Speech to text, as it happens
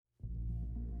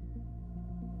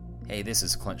Hey, this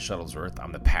is Clint Shuttlesworth.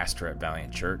 I'm the pastor at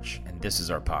Valiant Church, and this is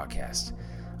our podcast.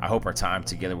 I hope our time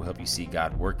together will help you see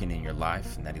God working in your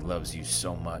life and that He loves you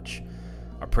so much.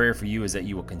 Our prayer for you is that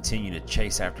you will continue to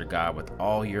chase after God with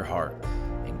all your heart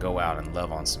and go out and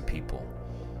love on some people.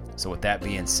 So with that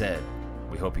being said,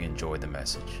 we hope you enjoy the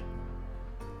message.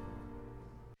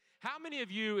 How many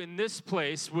of you in this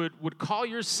place would call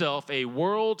yourself a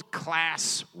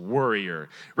world-class warrior?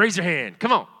 Raise your hand.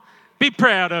 Come on. Be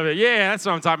proud of it. Yeah, that's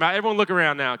what I'm talking about. Everyone look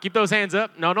around now. Keep those hands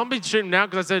up. No, don't be shooting now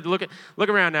because I said look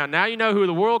around now. Now you know who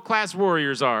the world-class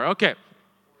warriors are. Okay.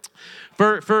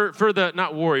 For the,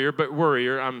 not warrior, but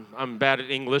worrier. I'm bad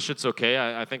at English. It's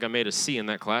okay. I think I made a C in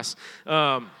that class.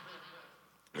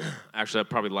 Actually, I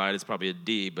probably lied. It's probably a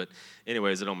D, but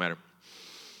anyways, it don't matter.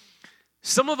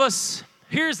 Some of us,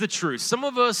 here's the truth. Some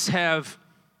of us have,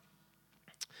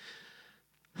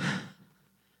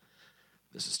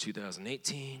 this is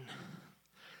 2018.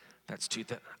 That's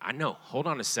 2000. I know. Hold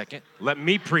on a second. Let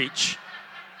me preach.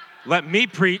 Let me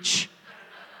preach.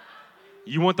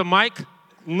 You want the mic?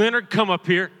 Leonard, come up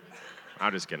here.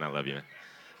 I'm just kidding. I love you, man.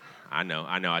 I know.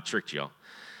 I tricked y'all.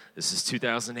 This is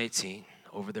 2018.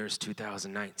 Over there is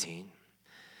 2019.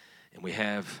 And we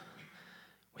have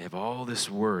all this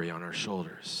worry on our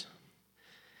shoulders.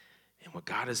 And what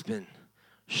God has been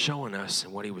showing us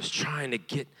and what He was trying to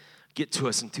get to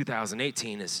us in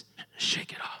 2018 is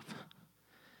shake it off.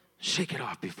 Shake it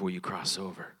off before you cross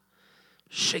over.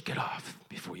 Shake it off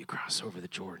before you cross over the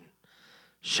Jordan.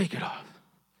 Shake it off.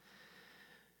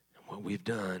 And what we've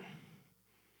done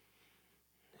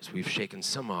is we've shaken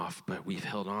some off, but we've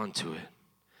held on to it.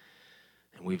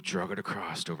 And we've drug it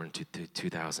across over into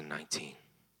 2019.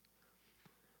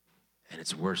 And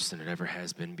it's worse than it ever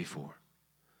has been before.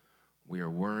 We are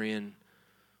worrying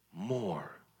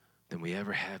more than we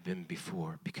ever have been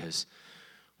before because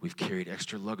we've carried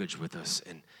extra luggage with us,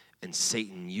 and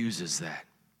Satan uses that,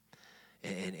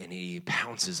 and he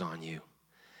pounces on you,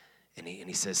 and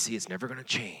he says, see, it's never going to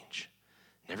change,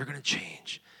 never going to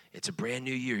change. It's a brand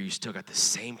new year. You still got the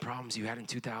same problems you had in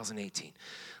 2018.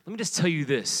 Let me just tell you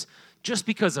this. Just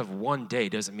because of one day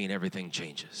doesn't mean everything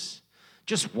changes.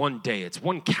 Just one day. It's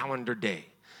one calendar day.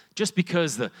 Just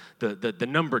because the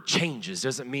number changes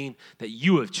doesn't mean that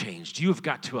you have changed. You have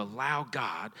got to allow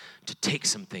God to take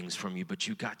some things from you, but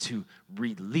you got to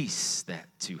release that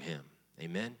to Him.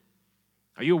 Amen?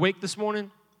 Are you awake this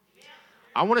morning? Yeah.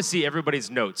 I want to see everybody's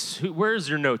notes. Where's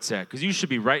your notes at? Because you should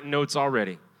be writing notes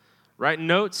already. Writing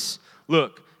notes?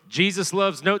 Look, Jesus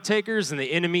loves note takers and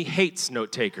the enemy hates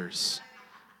note takers.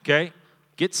 Okay?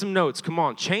 Get some notes. Come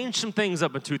on. Change some things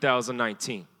up in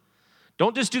 2019.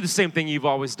 Don't just do the same thing you've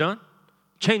always done.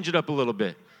 Change it up a little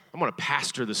bit. I'm going to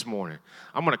pastor this morning.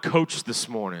 I'm going to coach this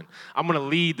morning. I'm going to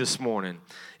lead this morning.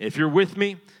 If you're with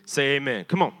me, say amen.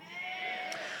 Come on.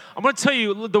 I'm going to tell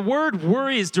you, the word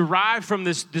worry is derived from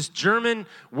this German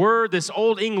word, this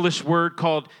Old English word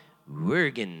called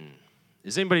Würgen.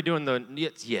 Is anybody doing the,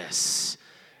 yes.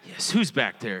 Who's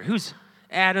back there? Who's,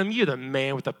 Adam, you're the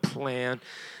man with a plan.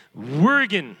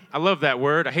 Würgen. I love that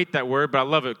word. I hate that word, but I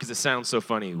love it because it sounds so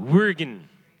funny. Würgen.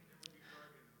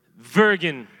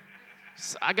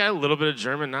 I got a little bit of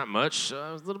German, not much.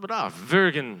 I was a little bit off.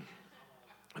 Würgen.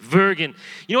 You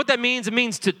know what that means? It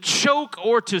means to choke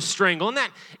or to strangle.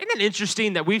 Isn't that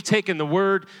interesting that we've taken the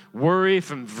word worry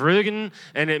from Würgen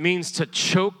and it means to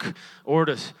choke or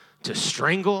to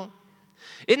strangle?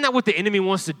 Isn't that what the enemy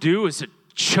wants to do, is to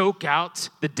choke out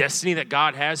the destiny that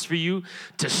God has for you,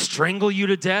 to strangle you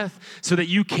to death so that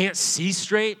you can't see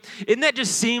straight? Isn't that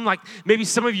just seem like maybe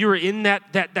some of you are in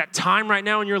that time right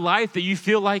now in your life that you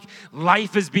feel like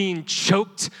life is being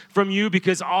choked from you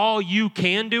because all you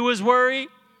can do is worry?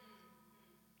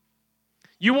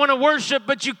 You want to worship,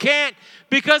 but you can't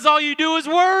because all you do is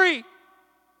worry.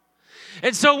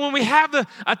 And so when we have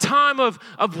a time of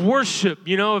worship,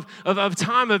 you know, of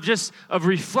time of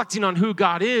reflecting on who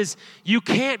God is, you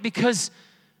can't because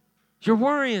you're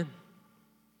worrying.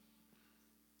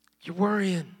 You're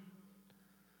worrying.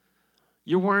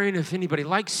 You're worrying if anybody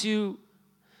likes you,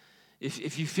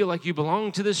 if you feel like you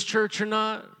belong to this church or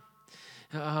not.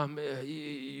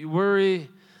 You worry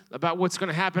about what's going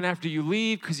to happen after you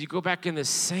leave because you go back in the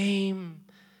same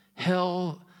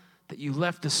hell that you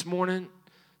left this morning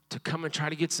to come and try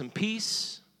to get some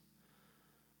peace.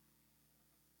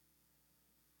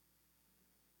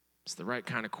 It's the right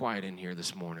kind of quiet in here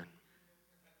this morning.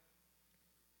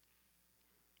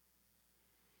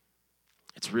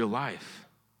 It's real life.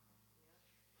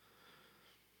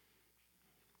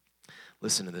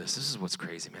 Listen to this. This is what's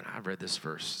crazy, man. I've read this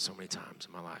verse so many times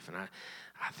in my life, and I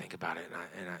think about it,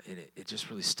 and it just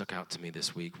really stuck out to me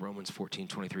this week. Romans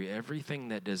 14:23. Everything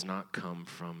that does not come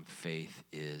from faith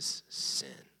is sin.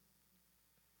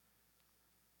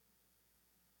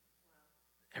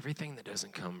 Everything that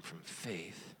doesn't come from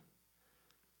faith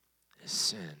is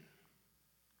sin.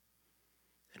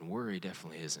 And worry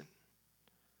definitely isn't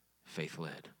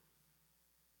faith-led.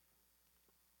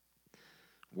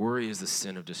 Worry is the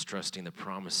sin of distrusting the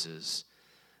promises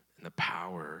and the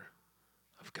power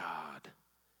of God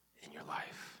in your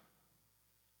life.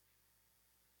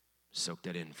 Soak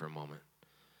that in for a moment.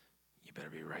 You better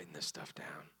be writing this stuff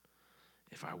down.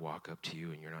 If I walk up to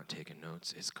you and you're not taking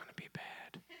notes, it's going to be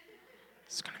bad.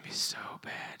 It's going to be so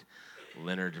bad.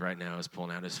 Leonard right now is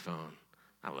pulling out his phone.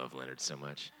 I love Leonard so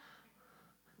much.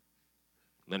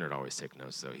 Leonard always takes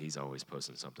notes, though. He's always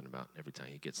posting something about every time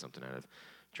he gets something out of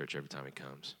church, every time he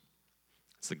comes.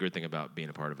 It's the good thing about being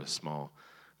a part of a small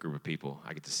group of people.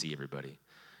 I get to see everybody.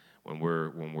 When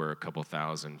we're a couple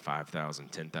thousand,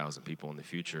 5,000, 10,000 people in the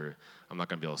future, I'm not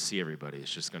going to be able to see everybody.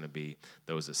 It's just going to be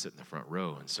those that sit in the front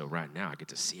row. And so right now I get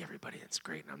to see everybody. It's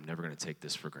great, and I'm never going to take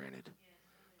this for granted.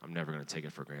 I'm never going to take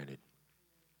it for granted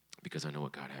because I know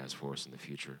what God has for us in the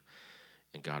future.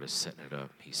 And God is setting it up.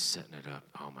 He's setting it up.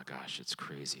 Oh, my gosh, it's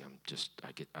crazy. It's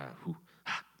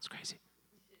crazy.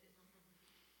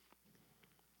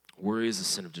 Worry is a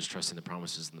sin of distrusting the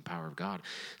promises and the power of God.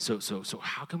 So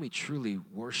how can we truly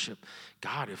worship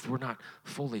God if we're not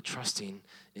fully trusting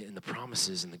in the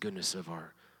promises and the goodness of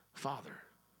our Father?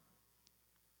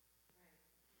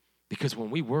 Because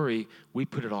when we worry, we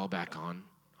put it all back on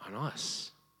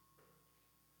us.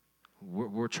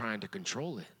 We're trying to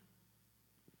control it.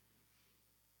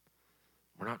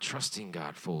 We're not trusting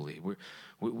God fully.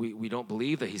 We don't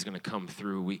believe that he's going to come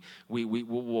through. We'll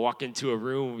walk into a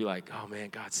room and be like, oh, man,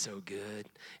 God's so good.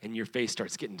 And your face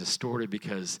starts getting distorted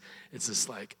because it's just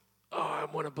like, oh, I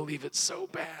want to believe it so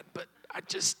bad, but I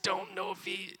just don't know if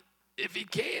he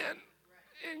can.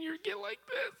 And you get like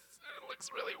this, and it looks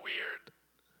really weird.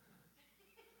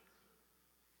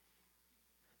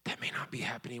 That may not be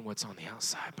happening what's on the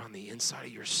outside, but on the inside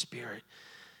of your spirit,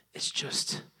 it's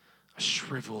just a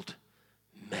shriveled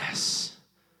mess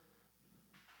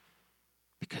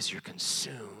because you're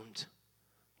consumed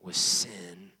with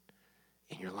sin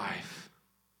in your life.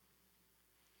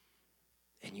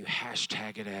 And you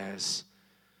hashtag it as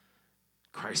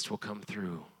Christ will come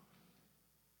through.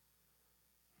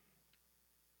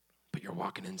 But you're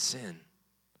walking in sin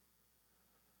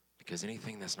because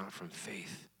anything that's not from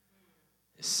faith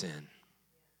is sin.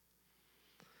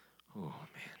 Oh,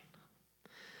 man.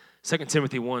 2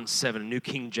 Timothy 1:7, New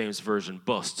King James Version,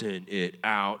 busting it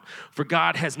out. For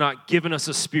God has not given us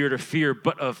a spirit of fear,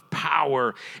 but of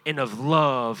power and of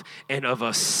love and of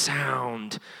a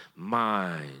sound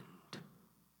mind.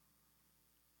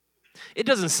 It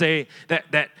doesn't say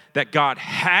that God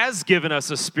has given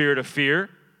us a spirit of fear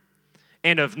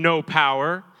and of no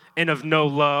power and of no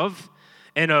love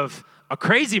and of a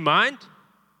crazy mind.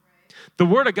 The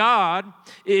word of God,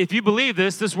 if you believe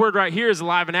this word right here is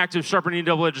alive and active, sharper than any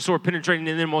double-edged sword, penetrating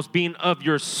in the innermost being of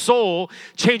your soul,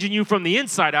 changing you from the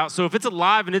inside out. So if it's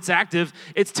alive and it's active,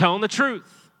 it's telling the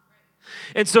truth.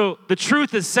 And so the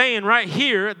truth is saying right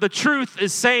here,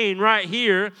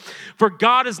 for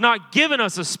God has not given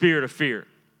us a spirit of fear.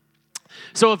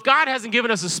 So if God hasn't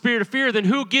given us a spirit of fear, then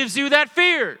who gives you that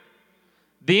fear?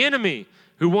 The enemy,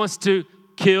 who wants to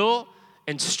kill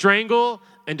and strangle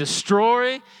and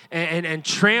destroy and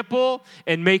trample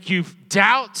and make you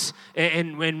doubt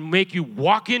and make you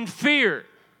walk in fear.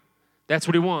 That's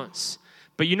what he wants.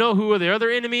 But you know who the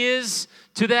other enemy is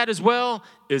to that as well?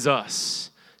 Is us.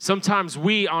 Sometimes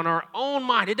we, on our own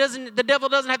mind, the devil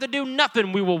doesn't have to do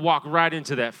nothing. We will walk right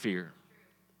into that fear.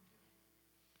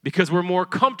 Because we're more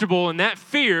comfortable in that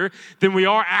fear than we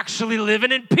are actually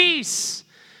living in peace.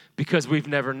 Because we've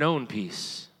never known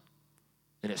peace.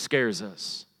 And it scares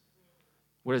us.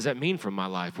 What does that mean for my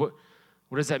life? What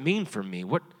does that mean for me?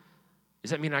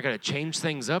 Does that mean I got to change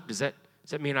things up? Does that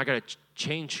mean I got to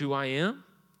change who I am?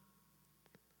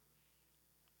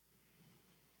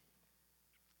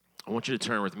 I want you to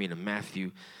turn with me to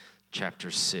Matthew chapter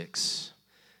 6.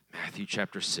 Matthew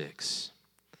chapter 6.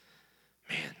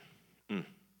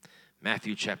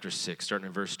 Matthew chapter 6, starting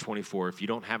in verse 24. If you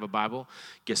don't have a Bible,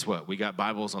 guess what? We got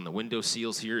Bibles on the window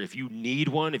seals here. If you need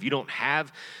one, if you don't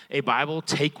have a Bible,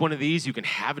 take one of these. You can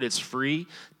have it. It's free.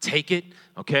 Take it,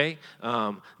 okay?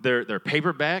 They're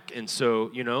paperback, and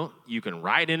so, you can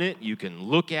write in it. You can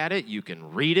look at it. You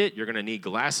can read it. You're going to need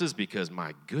glasses because,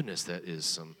 my goodness, that is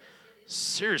some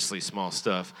seriously small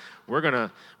stuff. We're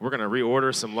gonna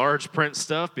reorder some large print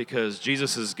stuff because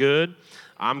Jesus is good.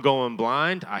 I'm going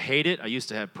blind. I hate it. I used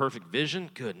to have perfect vision.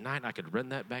 Good night. I could run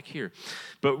that back here.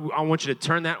 But I want you to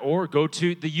turn that or go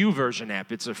to the YouVersion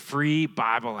app. It's a free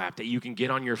Bible app that you can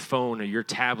get on your phone or your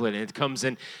tablet, and it comes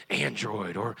in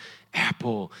Android or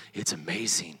Apple. It's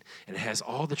amazing. And it has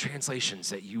all the translations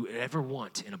that you ever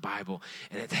want in a Bible.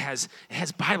 And it has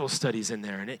Bible studies in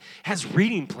there, and it has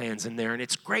reading plans in there, and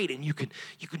it's great. And you can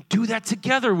do that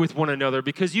together with one another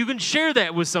because you can share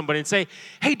that with somebody and say,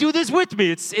 hey, do this with me.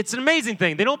 It's an amazing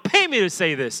thing. They don't pay me to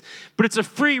say this, but it's a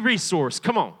free resource.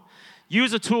 Come on.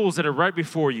 Use the tools that are right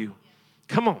before you.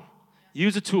 Come on.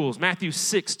 Use the tools. Matthew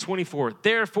 6:24.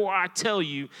 Therefore, I tell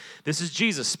you, this is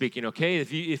Jesus speaking, okay?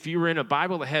 If you were in a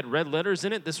Bible that had red letters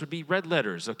in it, this would be red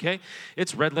letters, okay?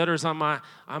 It's red letters on my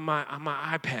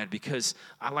iPad because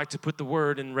I like to put the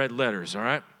word in red letters, all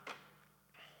right?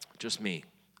 Just me.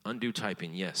 Undo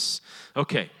typing, yes.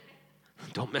 Okay.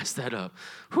 Don't mess that up.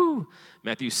 Whew.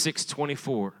 Matthew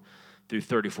 6:24 through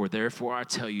 34. Therefore, I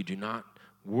tell you, do not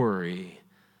worry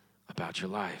about your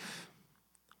life,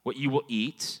 what you will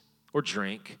eat or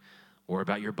drink, or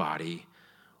about your body,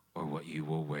 or what you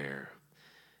will wear.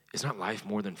 Is not life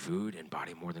more than food and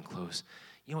body more than clothes?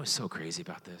 You know what's so crazy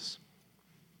about this?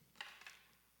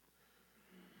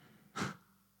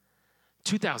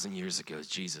 2,000 years ago,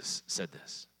 Jesus said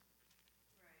this.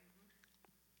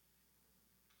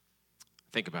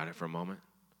 Think about it for a moment.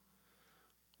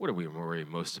 What are we worried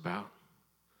most about?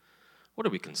 What are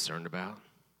we concerned about?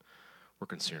 We're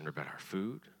concerned about our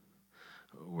food.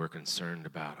 We're concerned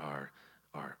about our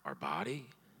body.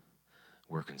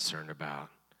 We're concerned about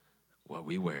what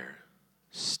we wear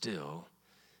still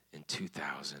in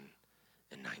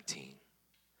 2019.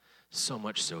 So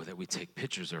much so that we take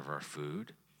pictures of our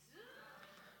food.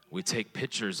 We take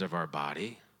pictures of our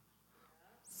body.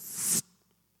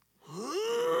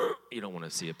 You don't want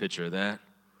to see a picture of that.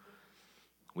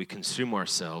 We consume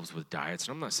ourselves with diets.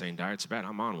 And I'm not saying diets are bad.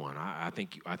 I'm on one. I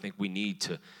think we need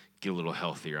to get a little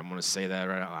healthier. I'm going to say that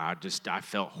right now. I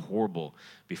felt horrible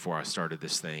before I started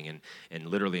this thing. And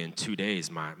literally in 2 days,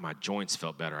 my joints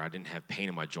felt better. I didn't have pain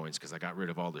in my joints because I got rid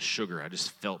of all the sugar. I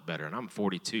just felt better. And I'm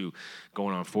 42,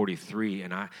 going on 43,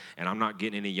 and I'm not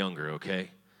getting any younger,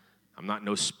 okay? I'm not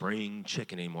no spring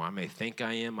chicken anymore. I may think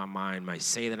I am. My mind may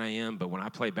say that I am. But when I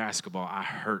play basketball, I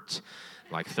hurt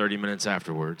like 30 minutes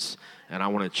afterwards, and I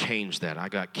want to change that. I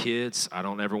got kids. I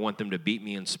don't ever want them to beat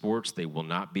me in sports. They will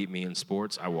not beat me in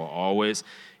sports. I will always,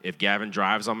 if Gavin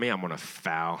drives on me, I'm going to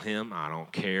foul him. I don't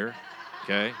care,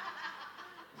 okay?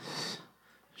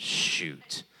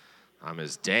 Shoot. I'm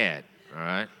his dad, all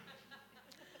right?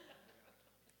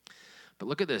 But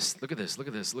look at this, look at this, look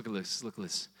at this, look at this, look at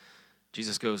this.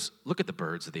 Jesus goes, look at the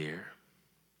birds of the air.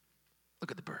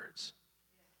 Look at the birds.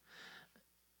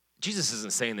 Jesus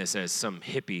isn't saying this as some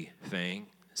hippie thing,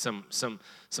 some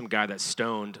guy that's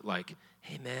stoned like,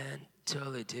 hey, man,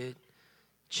 totally, dude,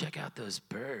 check out those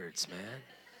birds, man.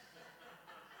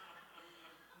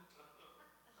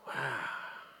 Wow.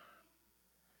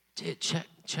 Dude,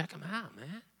 check them out,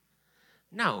 man.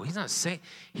 No, he's not saying,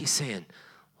 he's saying,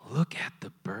 look at the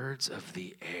birds of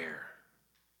the air.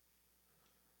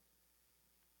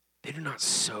 They do not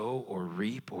sow or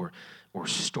reap or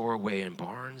store away in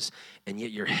barns, and yet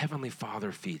your heavenly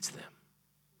Father feeds them.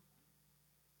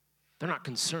 They're not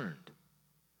concerned.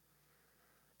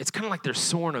 It's kind of like they're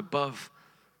soaring above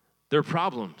their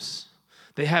problems.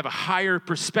 They have a higher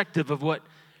perspective of what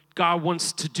God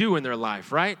wants to do in their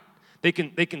life, right? They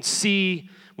can see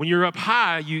when you're up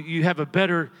high, you have a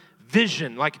better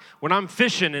vision. Like when I'm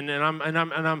fishing and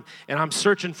I'm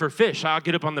searching for fish, I'll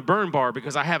get up on the burn bar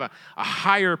because I have a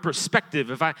higher perspective.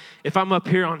 If I'm up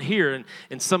here on here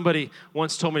and somebody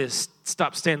once told me to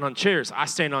stop standing on chairs, I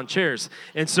stand on chairs.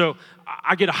 And so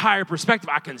I get a higher perspective.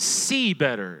 I can see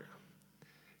better.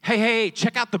 Hey,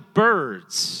 check out the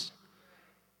birds.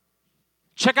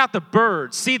 Check out the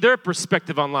birds. See their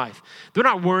perspective on life. They're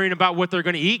not worrying about what they're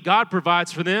going to eat. God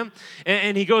provides for them.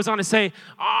 And he goes on to say,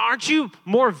 aren't you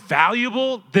more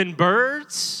valuable than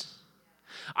birds?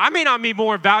 I may not be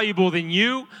more valuable than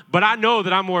you, but I know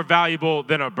that I'm more valuable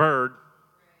than a bird.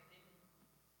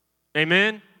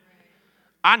 Amen?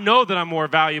 I know that I'm more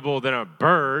valuable than a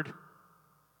bird.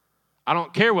 I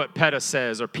don't care what PETA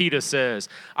says or PETA says.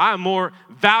 I'm more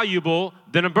valuable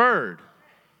than a bird.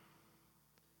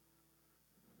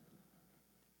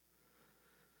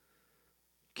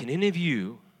 Can any of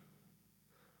you,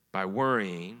 by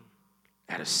worrying,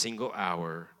 add a single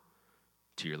hour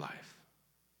to your life?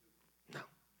 No.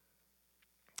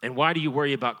 And why do you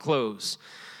worry about clothes?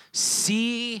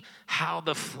 See how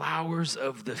the flowers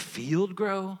of the field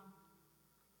grow?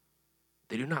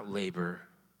 They do not labor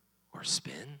or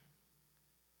spin.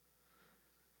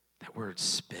 That word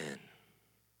spin,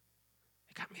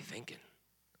 it got me thinking.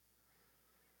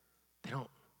 They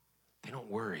don't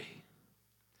worry.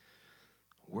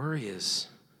 Worry is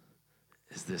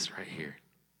this right here.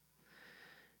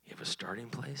 You have a starting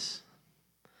place.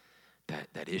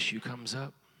 That issue comes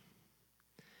up,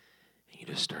 and you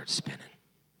just start spinning,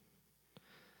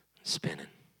 and spinning,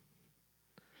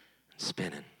 and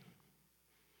spinning,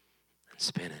 and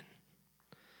spinning.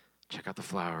 Check out the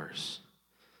flowers.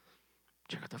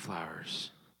 Check out the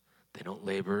flowers. They don't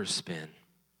labor or spin.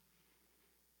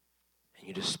 And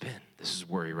you just spin. This is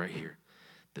worry right here.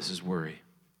 This is worry.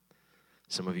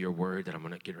 Some of you are worried that I'm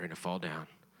going to get ready to fall down.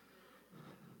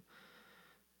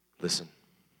 Listen.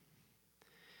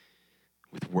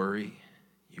 With worry,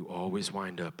 you always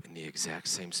wind up in the exact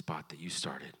same spot that you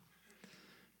started,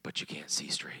 but you can't see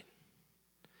straight.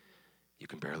 You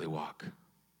can barely walk.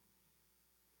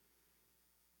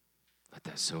 Let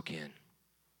that soak in.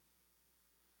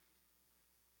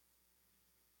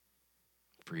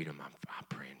 Freedom, I'm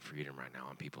praying freedom right now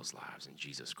in people's lives in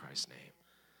Jesus Christ's name.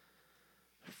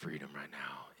 Freedom right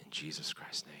now in Jesus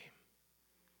Christ's name.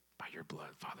 By your blood,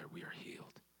 Father, we are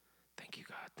healed. Thank you,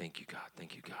 God. Thank you, God.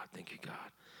 Thank you, God. Thank you,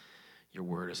 God. Your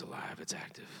word is alive. It's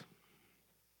active.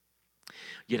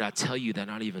 Yet I tell you that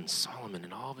not even Solomon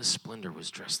in all of his splendor was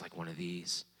dressed like one of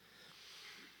these.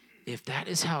 If that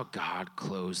is how God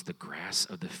clothes the grass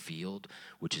of the field,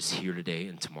 which is here today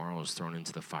and tomorrow is thrown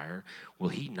into the fire, will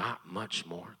he not much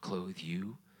more clothe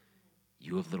you,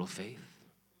 you of little faith?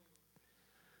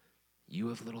 You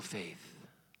of little faith.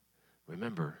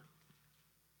 Remember,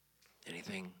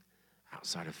 anything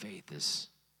outside of faith is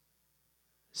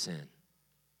sin.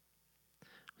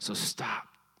 So stop.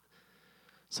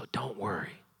 So don't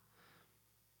worry.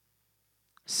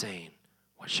 Saying,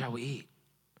 what shall we eat?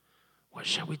 What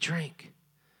shall we drink?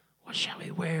 What shall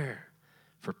we wear?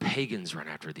 For pagans run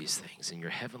after these things, and your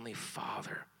heavenly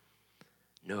Father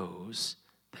knows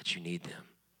that you need them.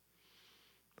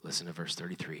 Listen to verse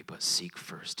 33. But seek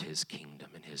first his kingdom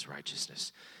and his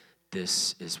righteousness.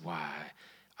 This is why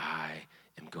I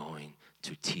am going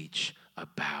to teach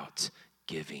about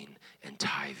giving and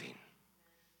tithing.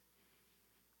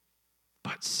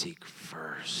 But seek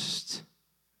first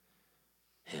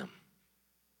him.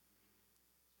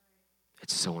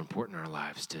 It's so important in our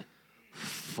lives to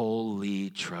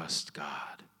fully trust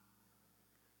God.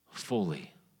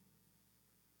 Fully.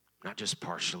 Not just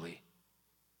partially,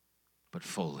 but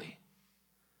fully.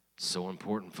 So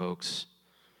important, folks.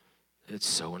 It's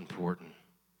so important.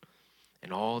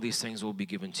 And all these things will be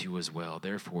given to you as well.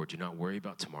 Therefore, do not worry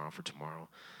about tomorrow, for tomorrow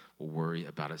will worry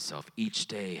about itself. Each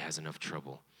day has enough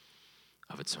trouble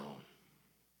of its own.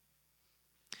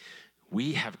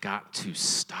 We have got to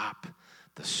stop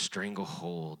the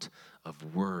stranglehold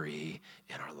of worry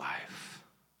in our life.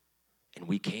 And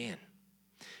we can.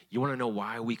 You want to know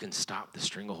why we can stop the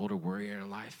stranglehold of worry in our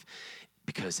life?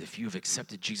 Because if you've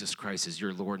accepted Jesus Christ as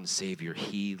your Lord and Savior,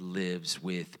 he lives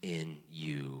within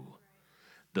you.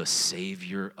 The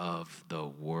Savior of the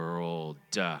world.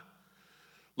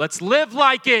 Let's live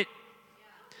like it.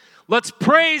 Let's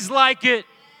praise like it.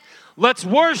 Let's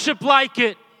worship like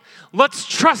it. Let's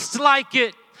trust like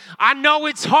it. I know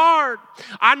it's hard.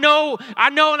 I know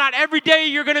not every day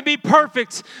you're going to be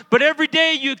perfect, but every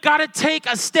day you got to take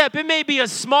a step. It may be a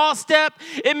small step.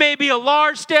 It may be a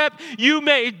large step. You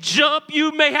may jump.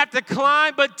 You may have to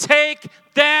climb, but take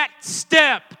that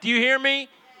step. Do you hear me?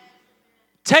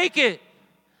 Take it.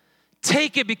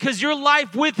 Take it, because your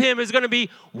life with him is going to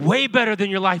be way better than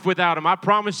your life without him. I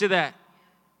promise you that.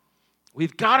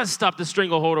 We've got to stop the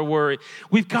stranglehold of worry.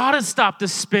 We've got to stop the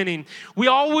spinning. We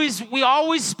always spin.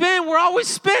 We're always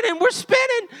spinning. We're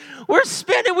spinning. We're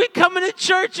spinning. We come into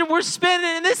church and we're spinning.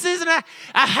 And this isn't a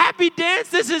happy dance.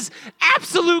 This is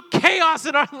absolute chaos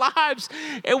in our lives.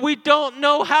 And we don't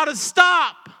know how to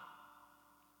stop.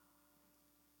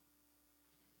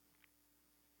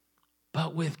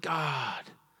 But with God,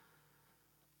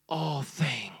 all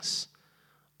things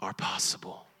are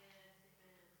possible.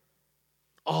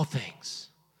 All things.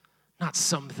 Not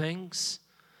some things.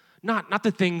 Not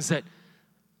the things that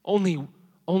only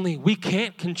we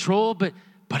can't control, but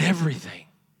everything.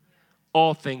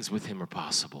 All things with him are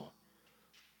possible.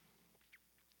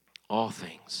 All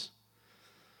things.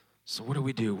 So what do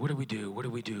we do? What do we do? What do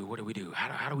we do? What do we do?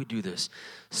 How do we do this?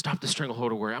 Stop the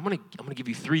stranglehold of worry. I'm gonna give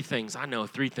you 3 things. I know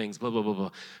 3 things, blah, blah, blah, blah.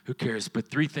 Who cares? But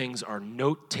 3 things are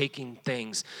note-taking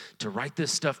things to write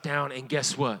this stuff down, and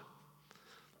guess what?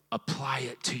 Apply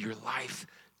it to your life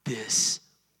this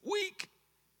week.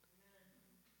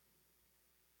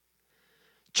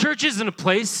 Church isn't a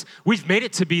place, we've made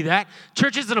it to be that.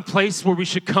 Church isn't a place where we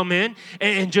should come in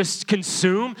and just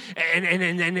consume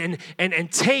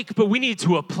and take, but we need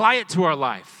to apply it to our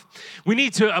life. We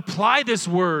need to apply this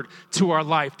word to our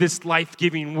life, this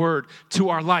life-giving word to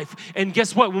our life. And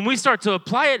guess what? When we start to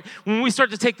apply it, when we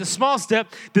start to take the small step,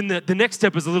 then the next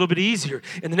step is a little bit easier.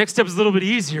 And the next step is a little bit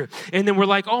easier. And then we're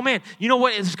like, oh man, you know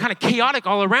what? It's kind of chaotic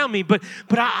all around me, but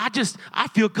I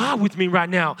feel God with me right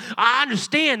now. I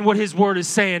understand what his word is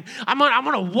saying. I'm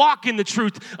gonna walk in the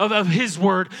truth of his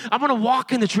word. I'm gonna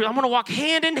walk in the truth. I'm gonna walk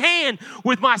hand in hand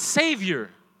with my Savior.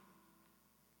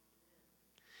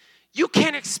 You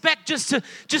can't expect just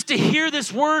to hear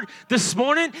this word this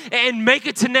morning and make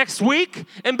it to next week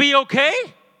and be okay.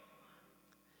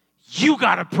 You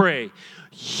got to pray.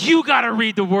 You got to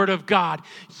read the word of God.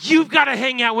 You've got to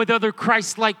hang out with other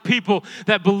Christ-like people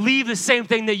that believe the same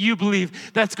thing that you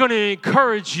believe. That's going to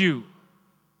encourage you.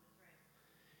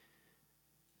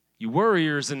 You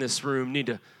worriers in this room need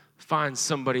to find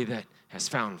somebody that has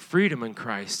found freedom in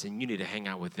Christ, and you need to hang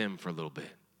out with them for a little bit.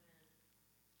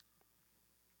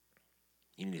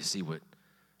 You need to see what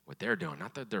they're doing.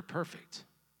 Not that they're perfect.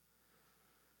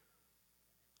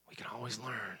 We can always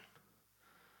learn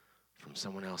from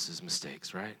someone else's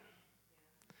mistakes, right?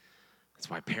 That's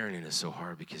why parenting is so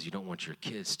hard, because you don't want your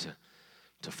kids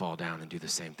to fall down and do the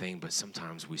same thing. But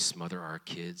sometimes we smother our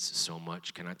kids so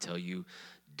much. Can I tell you,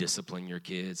 discipline your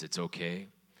kids. It's okay.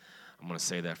 I'm going to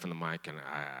say that from the mic, and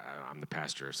I'm the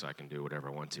pastor, so I can do whatever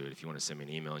I want to. If you want to send me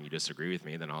an email and you disagree with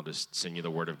me, then I'll just send you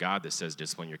the word of God that says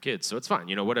discipline your kids. So it's fine,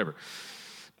 whatever.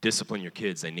 Discipline your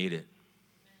kids. They need it.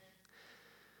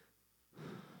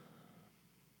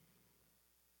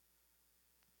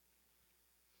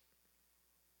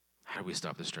 How do we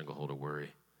stop the stranglehold of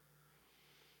worry?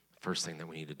 First thing that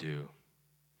we need to do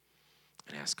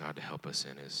and ask God to help us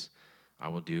in is, I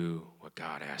will do what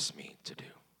God asked me to do.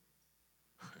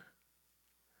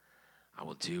 I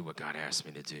will do what God asked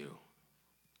me to do.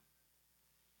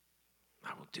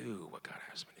 I will do what God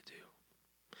asked me to do.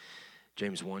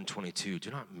 James 1:22, do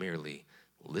not merely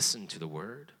listen to the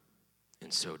word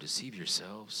and so deceive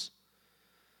yourselves.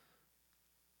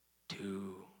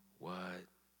 Do what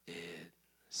it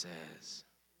says.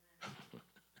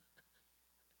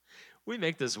 We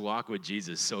make this walk with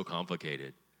Jesus so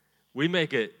complicated. We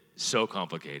make it so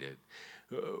complicated.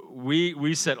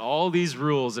 We set all these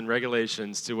rules and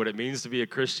regulations to what it means to be a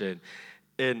Christian.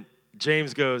 And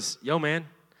James goes, yo, man,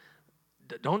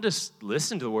 don't just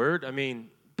listen to the word. I mean,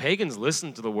 pagans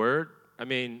listen to the word. I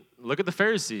mean, look at the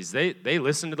Pharisees. They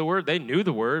listened to the word. They knew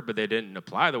the word, but they didn't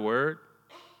apply the word.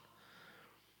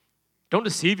 Don't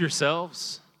deceive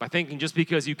yourselves by thinking just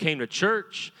because you came to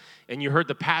church and you heard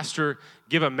the pastor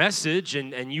give a message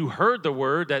and you heard the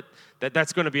word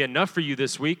that's going to be enough for you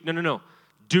this week. No.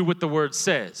 Do what the word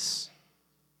says.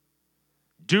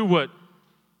 Do what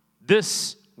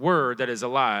this word that is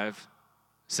alive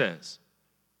says.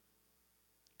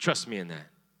 Trust me in that.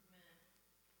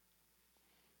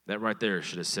 That right there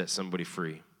should have set somebody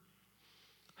free.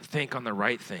 Think on the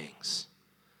right things.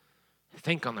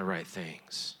 Think on the right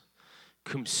things.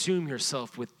 Consume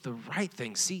yourself with the right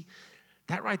things. See,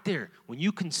 that right there, when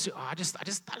you consume, I just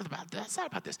thought about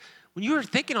this. When you're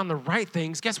thinking on the right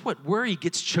things, guess what? Worry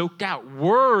gets choked out.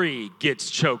 Worry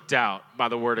gets choked out by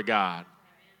the word of God.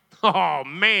 Oh,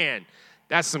 man,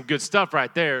 that's some good stuff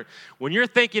right there. When you're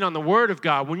thinking on the word of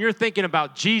God, when you're thinking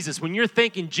about Jesus, when you're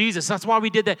thinking Jesus, that's why we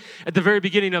did that at the very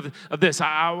beginning of this.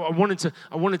 I wanted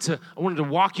to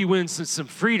walk you in some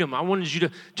freedom. I wanted you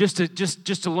to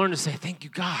just to learn to say, thank you,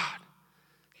 God.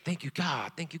 Thank you,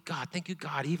 God. Thank you, God. Thank you,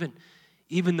 God.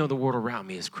 Even though the world around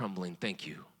me is crumbling, thank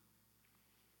you.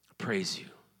 I praise you.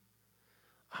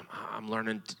 I'm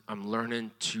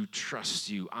learning to trust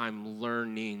you. I'm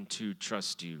learning to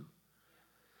trust you.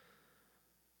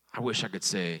 I wish I could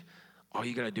say, all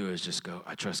you got to do is just go,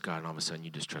 I trust God, and all of a sudden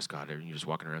you just trust God, and you're just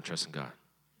walking around trusting God.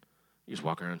 You're just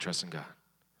walking around trusting God.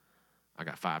 I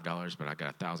got $5, but I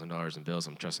got $1,000 in bills.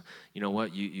 I'm trusting. You know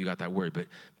what? You got that word,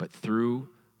 but through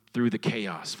the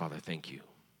chaos, Father, thank you.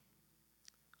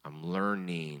 I'm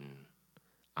learning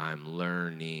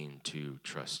to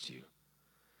trust you.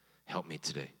 Help me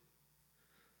today.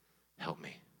 Help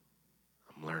me.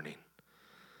 I'm learning.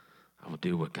 I will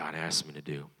do what God asked me to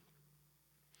do.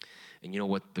 And you know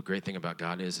what the great thing about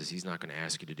God is he's not going to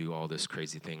ask you to do all this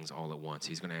crazy things all at once.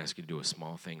 He's going to ask you to do a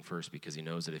small thing first, because he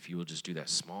knows that if you will just do that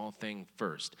small thing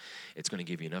first, it's going to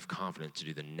give you enough confidence to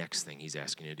do the next thing he's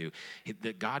asking you to do.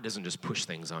 That God doesn't just push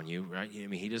things on you, right? I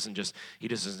mean, he doesn't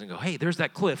go, hey, there's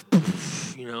that cliff,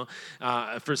 you know.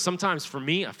 Sometimes for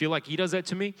me, I feel like he does that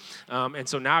to me. And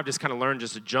so now I've just kind of learned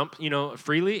just to jump, you know,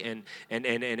 freely.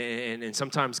 And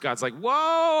sometimes God's like,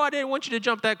 whoa, I didn't want you to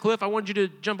jump that cliff. I wanted you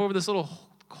to jump over this little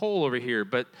hole over here,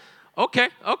 but okay,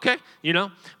 you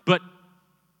know, but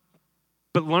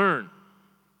learn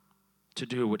to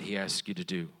do what he asks you to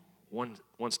do, one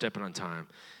step at a time,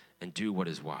 and do what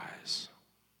is wise.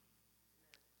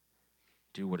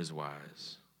 Do what is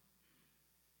wise.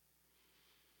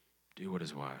 Do what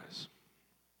is wise.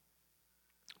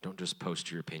 Don't just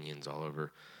post your opinions all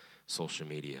over social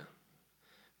media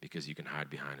because you can hide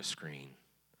behind a screen,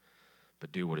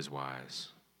 but do what is wise.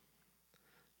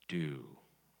 Do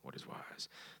what is wise.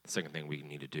 The second thing we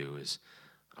need to do is,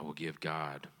 I will give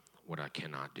God what I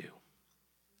cannot do.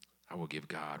 I will give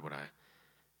God what I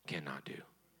cannot do.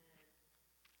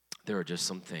 There are just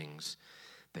some things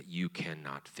that you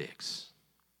cannot fix.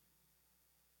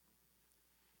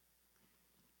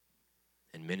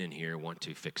 And men in here want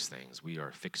to fix things. We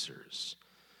are fixers.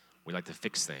 We like to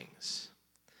fix things.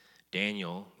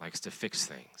 Daniel likes to fix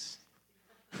things.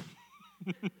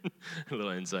 A little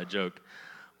inside joke.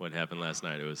 What happened last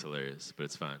night, it was hilarious, but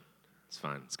it's fine. It's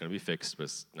fine. It's going to be fixed, but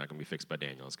it's not going to be fixed by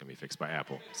Daniel. It's going to be fixed by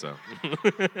Apple. So,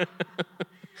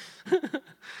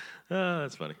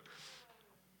 that's funny.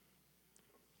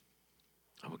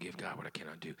 I will give God what I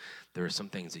cannot do. There are some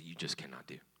things that you just cannot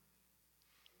do.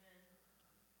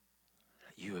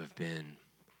 You have been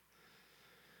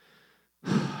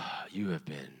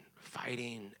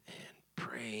fighting and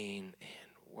praying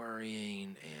and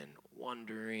worrying and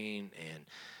wondering and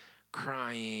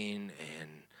crying and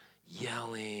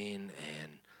yelling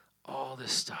and all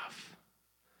this stuff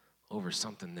over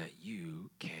something that you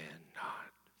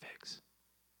cannot fix.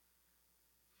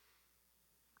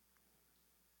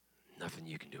 Nothing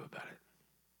you can do about it.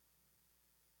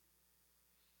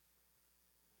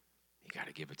 You got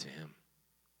to give it to him.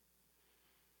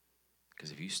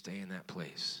 Because if you stay in that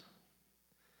place,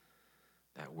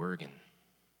 that Wergen,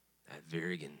 that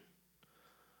Vergen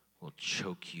will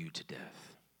choke you to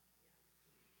death.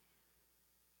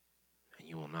 And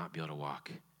you will not be able to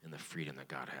walk in the freedom that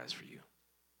God has for you.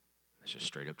 That's just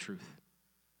straight up truth.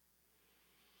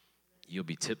 You'll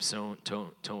be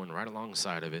towing right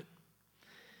alongside of it,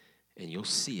 and you'll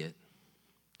see it.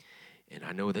 And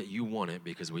I know that you want it,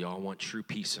 because we all want true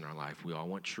peace in our life. We all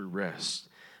want true rest.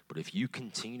 But if you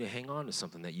continue to hang on to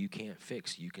something that you can't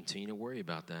fix, you continue to worry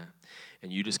about that.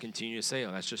 And you just continue to say,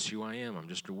 oh, that's just who I am. I'm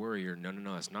just a worrier. No,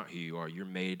 that's not who you are. You're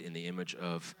made in the image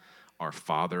of our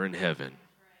Father in heaven.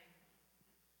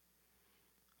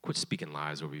 Quit speaking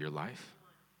lies over your life.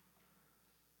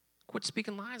 Quit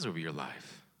speaking lies over your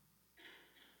life.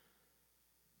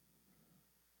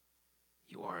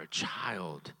 You are a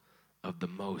child of the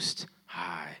Most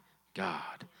High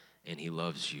God, and he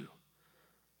loves you.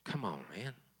 Come on,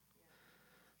 man.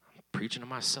 I'm preaching to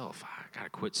myself. I got to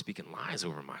quit speaking lies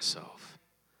over myself.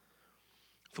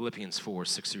 Philippians 4,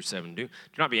 6 through 7. Do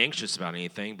not be anxious about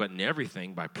anything, but in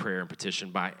everything by prayer and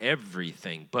petition, but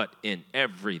in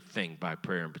everything by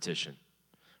prayer and petition.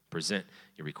 Present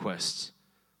your requests.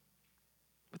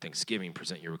 With thanksgiving,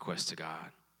 present your requests to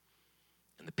God.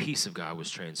 And the peace of God,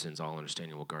 which transcends all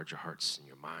understanding, will guard your hearts and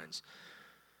your minds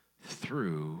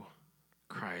through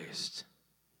Christ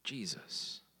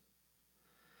Jesus.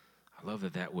 I love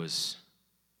that was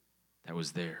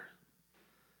there.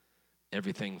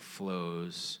 Everything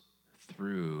flows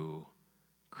through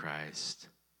Christ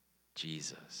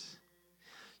Jesus.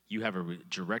 You have a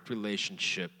direct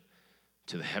relationship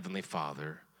to the Heavenly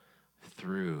Father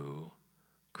through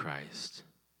Christ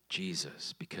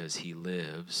Jesus, because he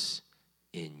lives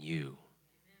in you.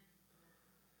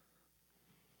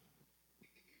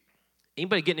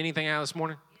 Anybody getting anything out this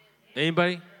morning?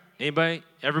 Anybody?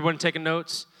 Everyone taking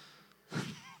notes?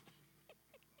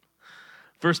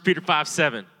 1 Peter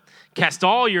 5:7. Cast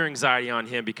all your anxiety on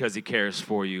him because he cares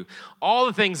for you. All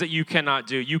the things that you cannot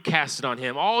do, you cast it on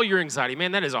him. All your anxiety.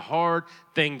 Man, that is a hard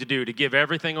thing to do, to give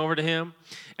everything over to him.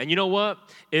 And you know what?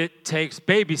 It takes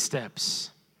baby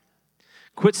steps.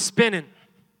 Quit spinning.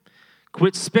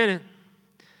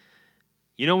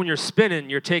 You know, when you're spinning,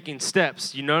 you're taking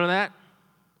steps. You know that?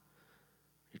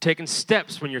 You're taking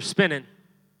steps when you're spinning.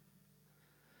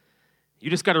 You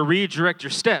just got to redirect your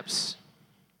steps.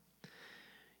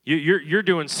 You're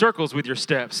doing circles with your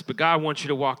steps, but God wants you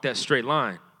to walk that straight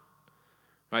line,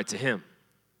 right to him.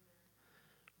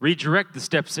 Redirect the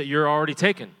steps that you're already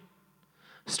taking.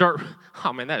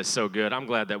 Oh man, that is so good. I'm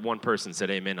glad that one person said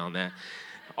amen on that.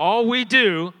 All we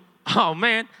do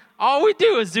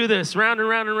is do this. Round and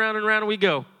round and round and round we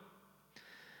go.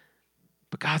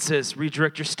 But God says,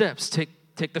 redirect your steps.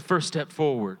 Take the first step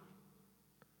forward.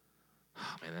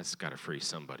 Oh man, that's got to free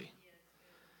somebody.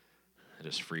 It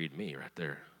just freed me right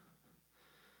there.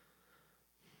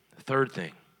 The third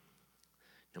thing,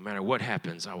 no matter what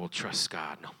happens, I will trust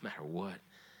God. No matter what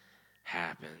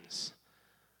happens,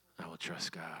 I will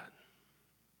trust God.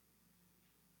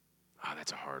 Oh,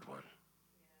 that's a hard one.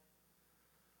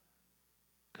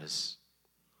 Because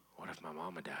what if my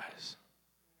mama dies?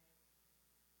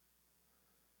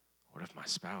 What if my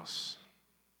spouse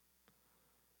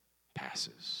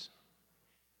passes?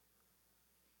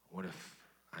 What if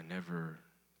I never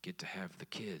get to have the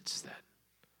kids that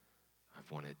I've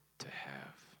wanted to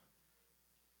have?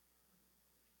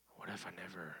 What if I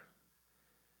never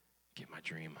get my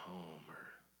dream home? Or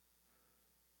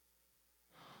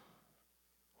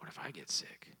what if I get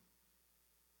sick?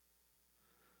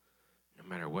 No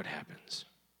matter what happens,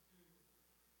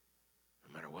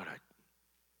 no matter what, I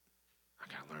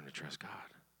got to learn to trust God.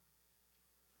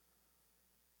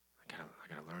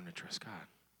 I got to learn to trust God.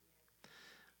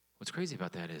 What's crazy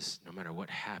about that is no matter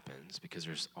what happens, because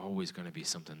there's always going to be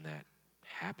something that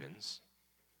happens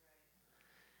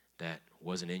that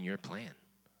wasn't in your plan.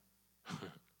 You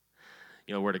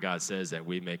know, the Word of God says that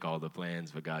we make all the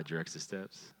plans, but God directs the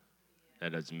steps.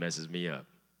 That just messes me up.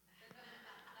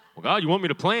 Well, God, you want me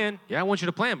to plan? Yeah, I want you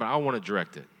to plan, but I want to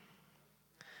direct it.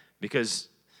 Because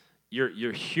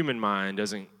your human mind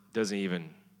doesn't even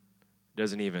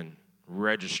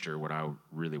register what I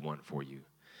really want for you.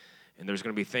 And there's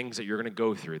going to be things that you're going to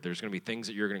go through. There's going to be things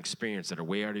that you're going to experience that are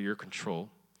way out of your control,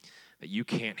 that you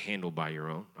can't handle by your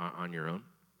own, on your own.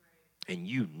 And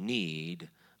you need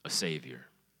a Savior.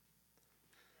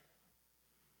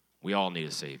 We all need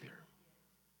a Savior.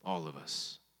 All of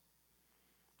us.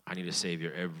 I need a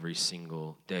Savior every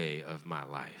single day of my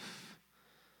life.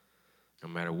 No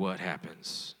matter what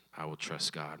happens, I will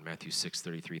trust God. Matthew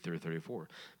 6:33-34.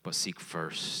 But seek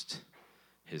first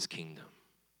His kingdom.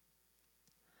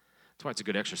 That's why it's a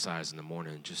good exercise in the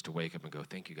morning just to wake up and go,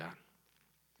 thank you, God.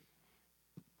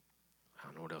 I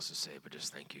don't know what else to say, but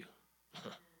just thank you.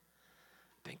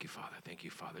 Thank you, Father. Thank you,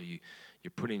 Father.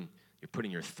 You're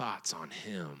putting your thoughts on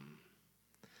Him,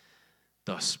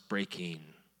 thus breaking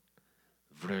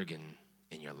Vrgen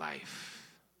in your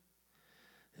life.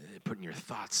 Putting your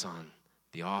thoughts on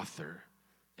the author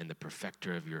and the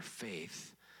perfecter of your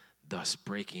faith, thus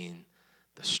breaking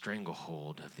the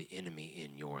stranglehold of the enemy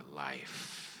in your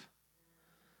life.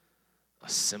 A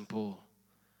simple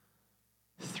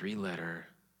 3-letter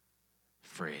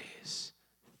phrase.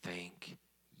 Thank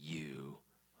you,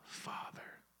 Father.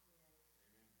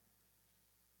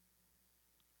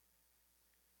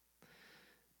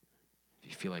 If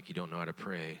you feel like you don't know how to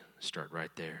pray, start right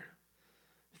there.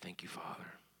 Thank you, Father.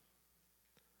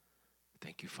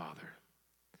 Thank you, Father.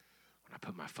 When I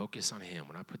put my focus on Him,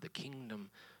 when I put the kingdom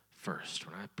first,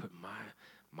 when I put my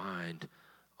mind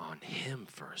on Him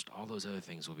first, all those other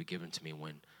things will be given to me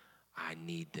when I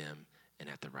need them and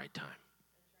at the right time.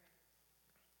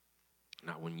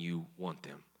 Not when you want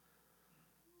them,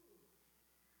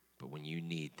 but when you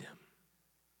need them.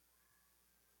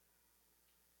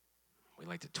 We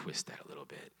like to twist that a little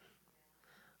bit.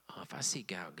 If I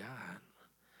seek out God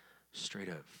straight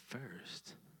up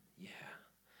first, yeah,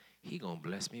 He gonna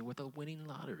bless me with a winning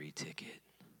lottery ticket.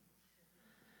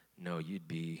 No, you'd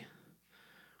be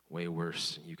way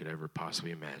worse than you could ever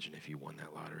possibly imagine if you won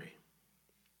that lottery.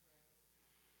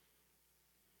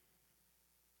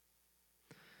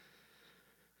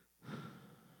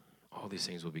 All these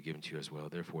things will be given to you as well.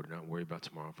 Therefore, do not worry about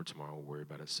tomorrow, for tomorrow will worry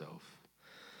about itself.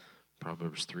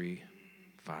 Proverbs 3,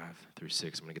 5 through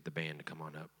 6. I'm going to get the band to come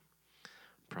on up.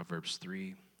 Proverbs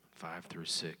 3, 5 through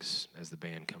 6. As the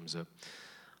band comes up,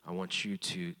 I want you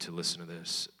to listen to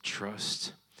this.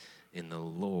 Trust in the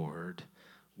Lord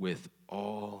with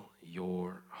all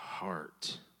your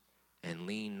heart, and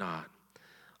lean not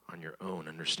on your own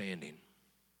understanding.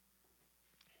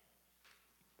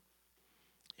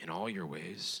 In all your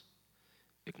ways,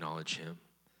 acknowledge Him,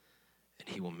 and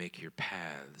He will make your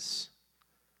paths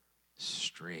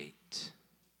straight.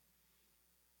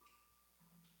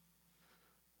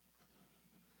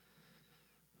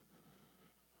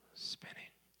 Spinning.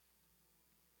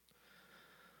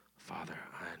 Father,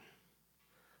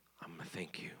 I'm going to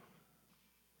thank you.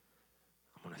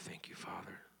 I'm going to thank you,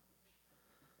 Father.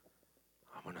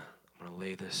 I'm going to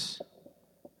lay this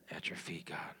at your feet,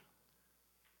 God.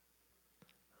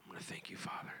 I'm going to thank you,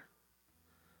 Father.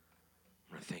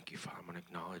 I'm going to thank you, Father. I'm going to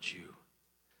acknowledge you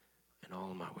in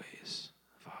all of my ways.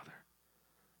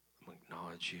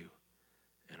 acknowledge you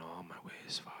in all my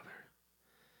ways, Father,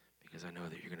 because I know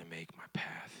that you're going to make my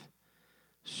path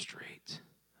straight,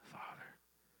 Father.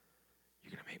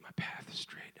 You're going to make my path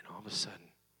straight. And all of a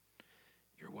sudden,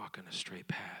 you're walking a straight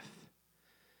path.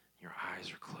 Your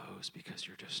eyes are closed because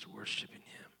you're just worshiping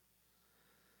him.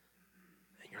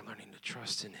 And you're learning to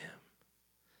trust in him.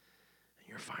 And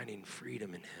you're finding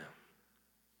freedom in him.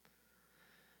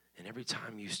 And every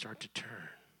time you start to turn,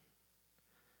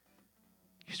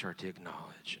 you start to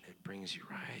acknowledge, and it brings you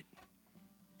right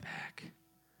back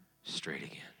straight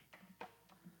again.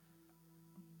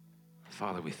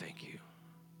 Father, we thank you.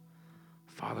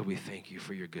 Father, we thank you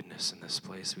for your goodness in this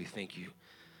place. We thank you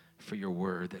for your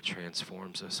word that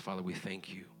transforms us. Father, we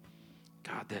thank you,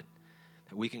 God, that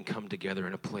we can come together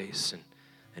in a place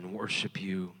and worship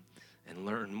you and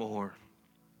learn more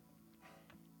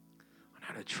on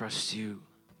how to trust you.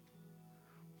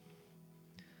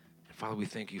 And Father, we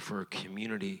thank you for a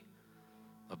community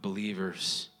of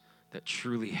believers that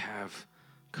truly have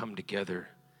come together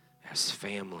as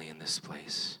family in this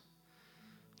place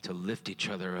to lift each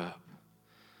other up,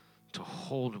 to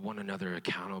hold one another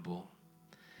accountable,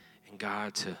 and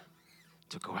God, to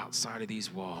go outside of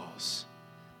these walls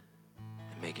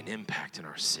and make an impact in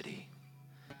our city.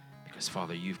 Because,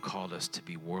 Father, you've called us to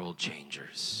be world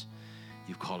changers.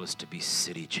 You've called us to be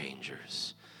city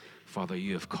changers. Father,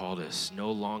 you have called us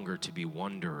no longer to be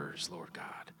wanderers, Lord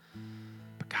God,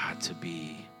 but God, to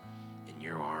be in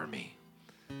your army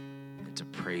and to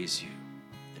praise you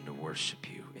and to worship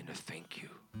you and to thank you.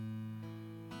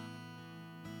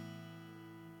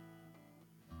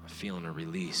 I'm feeling a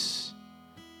release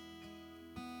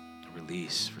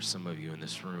for some of you in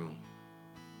this room.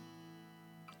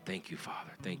 Thank you,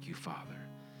 Father. Thank you, Father.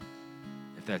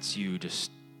 If that's you,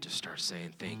 just start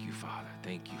saying, thank you, Father.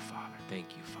 Thank you, Father.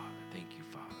 Thank you, Father. Thank you,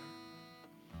 Father.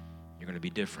 You're going to be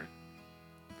different.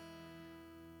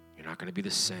 You're not going to be the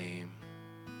same.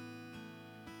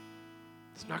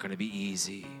 It's not going to be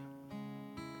easy.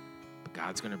 But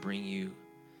God's going to bring you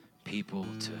people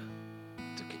to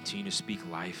continue to speak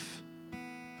life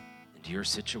into your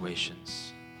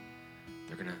situations.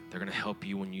 They're gonna help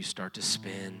you when you start to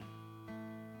spin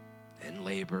and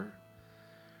labor.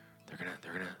 They're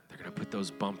gonna put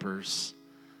those bumpers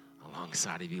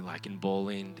alongside of you like in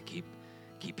bowling to keep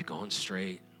you going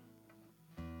straight.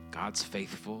 God's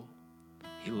faithful.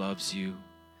 He loves you.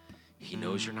 He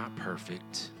knows you're not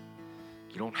perfect.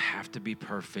 You don't have to be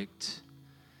perfect.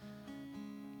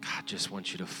 God just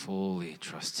wants you to fully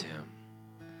trust him.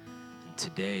 And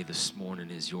today, this morning,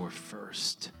 is your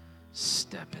first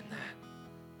step in that.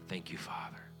 Thank you,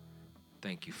 Father.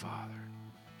 Thank you, Father.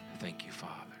 Thank you,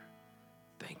 Father.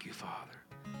 Thank you, Father.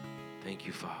 Thank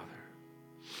you, Father.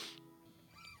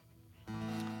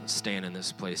 Let's stand in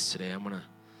this place today. I'm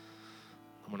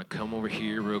gonna come over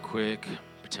here real quick.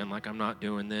 Pretend like I'm not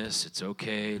doing this. It's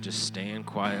okay. Just stand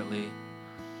quietly.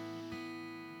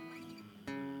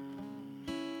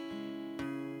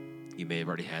 You may have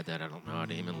already had that. I don't know. I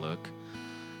didn't even look.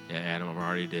 Yeah, Adam, I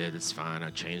already did. It's fine. I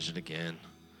changed it again.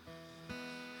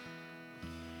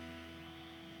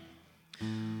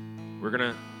 We're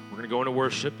gonna go into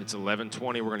worship. It's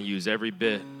 11:20. We're gonna use every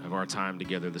bit of our time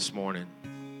together this morning.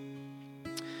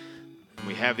 And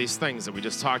we have these things that we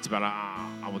just talked about.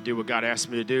 I will do what God asked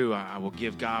me to do. I will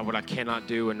give God what I cannot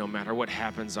do, and no matter what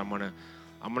happens, I'm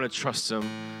gonna trust him.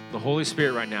 The Holy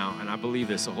Spirit right now, and I believe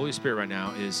this, the Holy Spirit right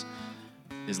now is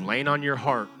laying on your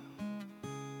heart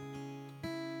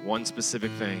one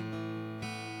specific thing.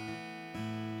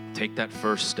 Take that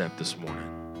first step this morning.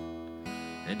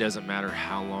 It doesn't matter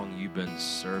how long you've been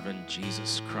serving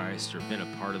Jesus Christ or been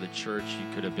a part of the church.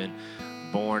 You could have been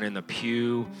born in the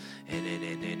pew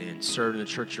and served in the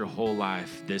church your whole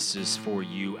life. This is for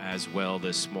you as well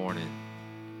this morning.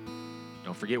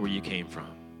 Don't forget where you came from.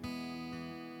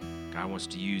 God wants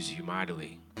to use you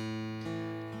mightily.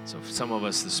 So some of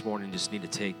us this morning just need to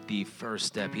take the first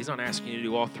step. He's not asking you to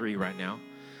do all three right now.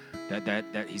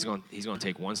 That he's going to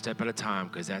take one step at a time,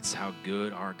 because that's how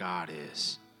good our God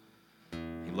is.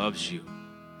 He loves you.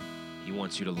 He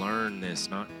wants you to learn this,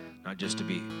 not just to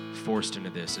be forced into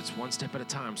this. It's one step at a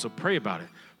time. So pray about it.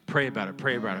 Pray about it.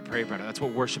 Pray about it. Pray about it. That's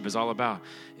what worship is all about,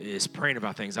 is praying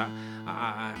about things. I'm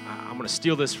going to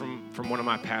steal this from one of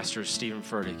my pastors, Stephen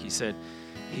Furtick. He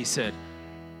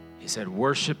said,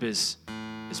 worship is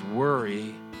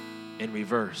worry in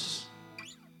reverse.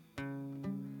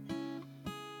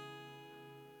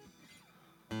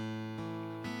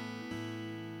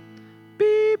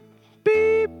 Beep,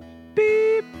 beep,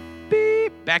 beep,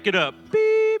 beep. Back it up.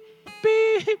 Beep,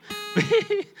 beep,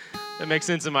 beep. That makes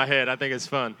sense in my head. I think it's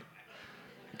fun.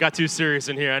 Got too serious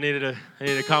in here. I needed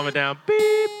to calm it down.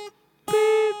 Beep,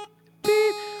 beep,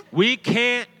 beep. We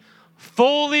can't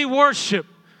fully worship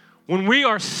when we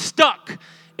are stuck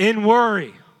in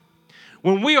worry.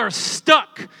 When we are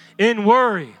stuck in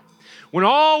worry. When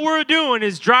all we're doing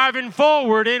is driving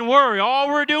forward in worry. All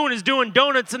we're doing is doing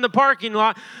donuts in the parking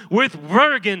lot with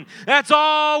Vergen. That's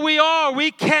all we are.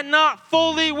 We cannot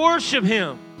fully worship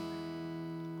Him.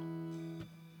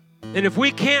 And if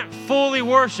we can't fully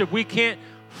worship, we can't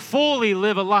fully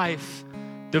live a life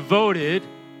devoted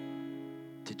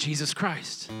to Jesus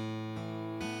Christ.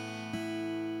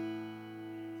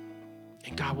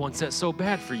 And God wants that so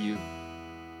bad for you.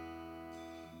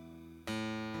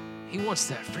 He wants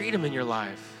that freedom in your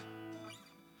life.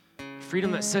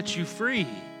 Freedom that sets you free.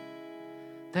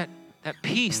 That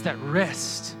peace, that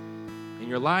rest in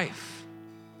your life.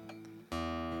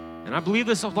 And I believe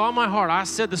this with all my heart. I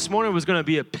said this morning it was going to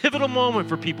be a pivotal moment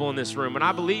for people in this room, and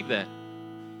I believe that.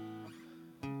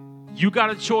 You got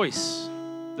a choice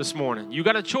this morning. You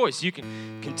got a choice. You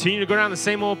can continue to go down the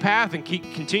same old path and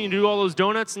continue to do all those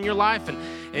donuts in your life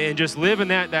and just live in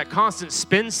that constant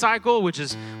spin cycle, which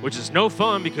is no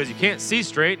fun because you can't see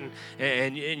straight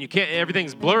and you can't.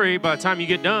 Everything's blurry by the time you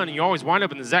get done, and you always wind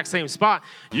up in the exact same spot.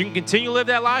 You can continue to live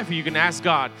that life, or you can ask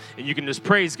God, and you can just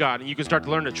praise God, and you can start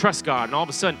to learn to trust God, and all of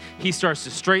a sudden He starts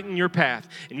to straighten your path,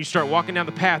 and you start walking down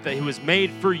the path that He was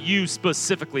made for you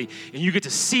specifically, and you get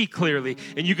to see clearly,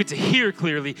 and you get to hear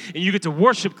clearly, and you get to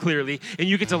worship clearly, and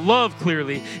you get to love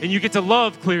clearly, and you get to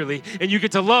love clearly, and you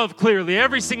get to love clearly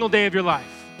every single day of your life.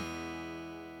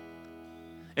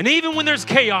 And even when there's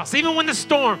chaos, even when the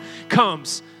storm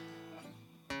comes,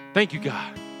 thank you,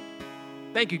 God.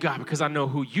 Thank you, God, because I know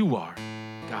who you are,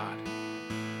 God.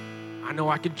 I know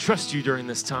I can trust you during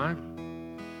this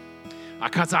time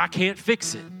because I can't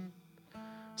fix it.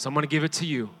 So I'm going to give it to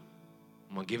you.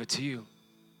 I'm going to give it to you.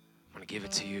 I'm going to give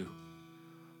it to you.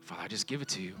 Father, I just give it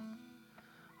to you.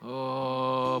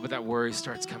 Oh, but that worry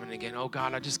starts coming again. Oh,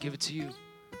 God, I just give it to you.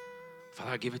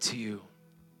 Father, I give it to you.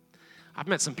 I've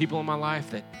met some people in my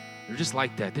life that they're just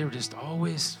like that. They were just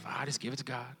always, I just give it to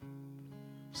God.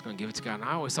 I'm just going to give it to God. And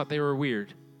I always thought they were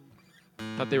weird.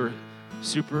 Thought they were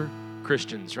super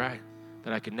Christians, right?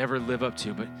 That I could never live up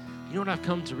to. But you know what I've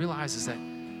come to realize is that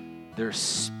they're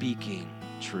speaking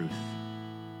truth.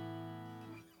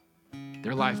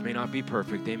 Their life may not be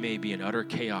perfect. They may be in utter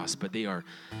chaos, but they are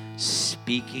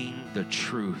speaking the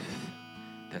truth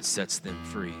that sets them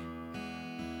free.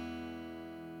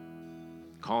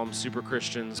 Call them super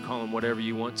Christians, call them whatever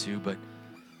you want to, but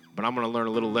I'm going to learn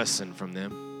a little lesson from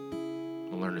them. I'm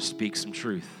going to learn to speak some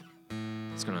truth.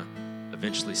 It's going to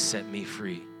eventually set me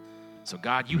free. So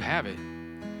God, you have it.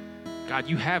 God,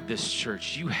 you have this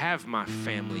church. You have my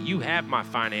family. You have my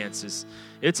finances.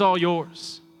 It's all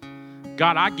yours.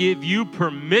 God, I give you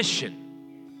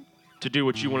permission to do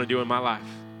what you want to do in my life.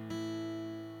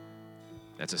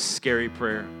 That's a scary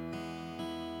prayer.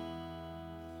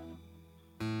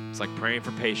 It's like praying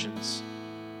for patience.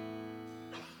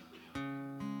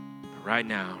 But right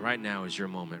now is your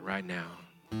moment, right now.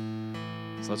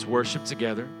 So let's worship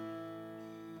together.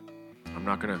 I'm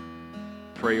not going to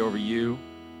pray over you.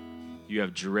 You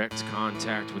have direct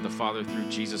contact with the Father through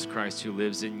Jesus Christ who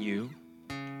lives in you.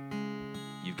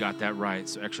 You've got that right.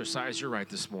 So exercise your right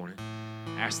this morning.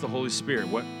 Ask the Holy Spirit,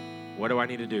 what do I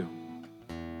need to do?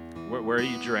 Where are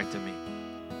you directing me?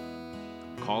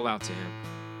 Call out to Him.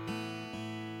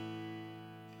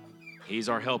 He's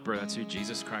our helper. That's who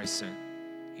Jesus Christ sent.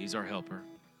 He's our helper.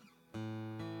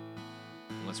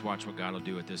 And let's watch what God will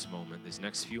do at this moment, these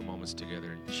next few moments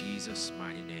together. In Jesus'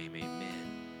 mighty name,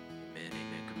 amen. Amen,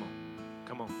 amen. Come on.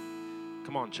 Come on.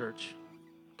 Come on, church.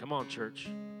 Come on, church.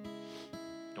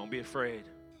 Don't be afraid.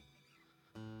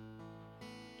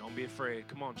 Don't be afraid.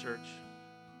 Come on, church.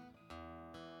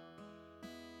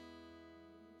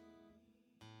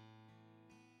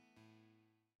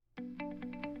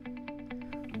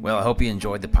 Well, I hope you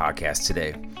enjoyed the podcast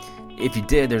today. If you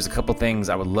did, there's a couple things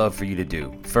I would love for you to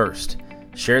do. First,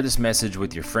 share this message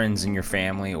with your friends and your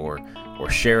family or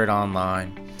share it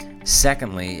online.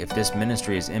 Secondly, if this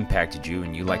ministry has impacted you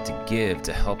and you'd like to give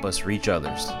to help us reach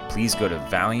others, please go to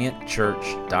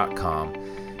valiantchurch.com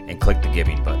and click the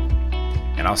giving button.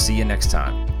 And I'll see you next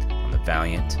time on the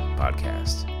Valiant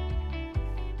Podcast.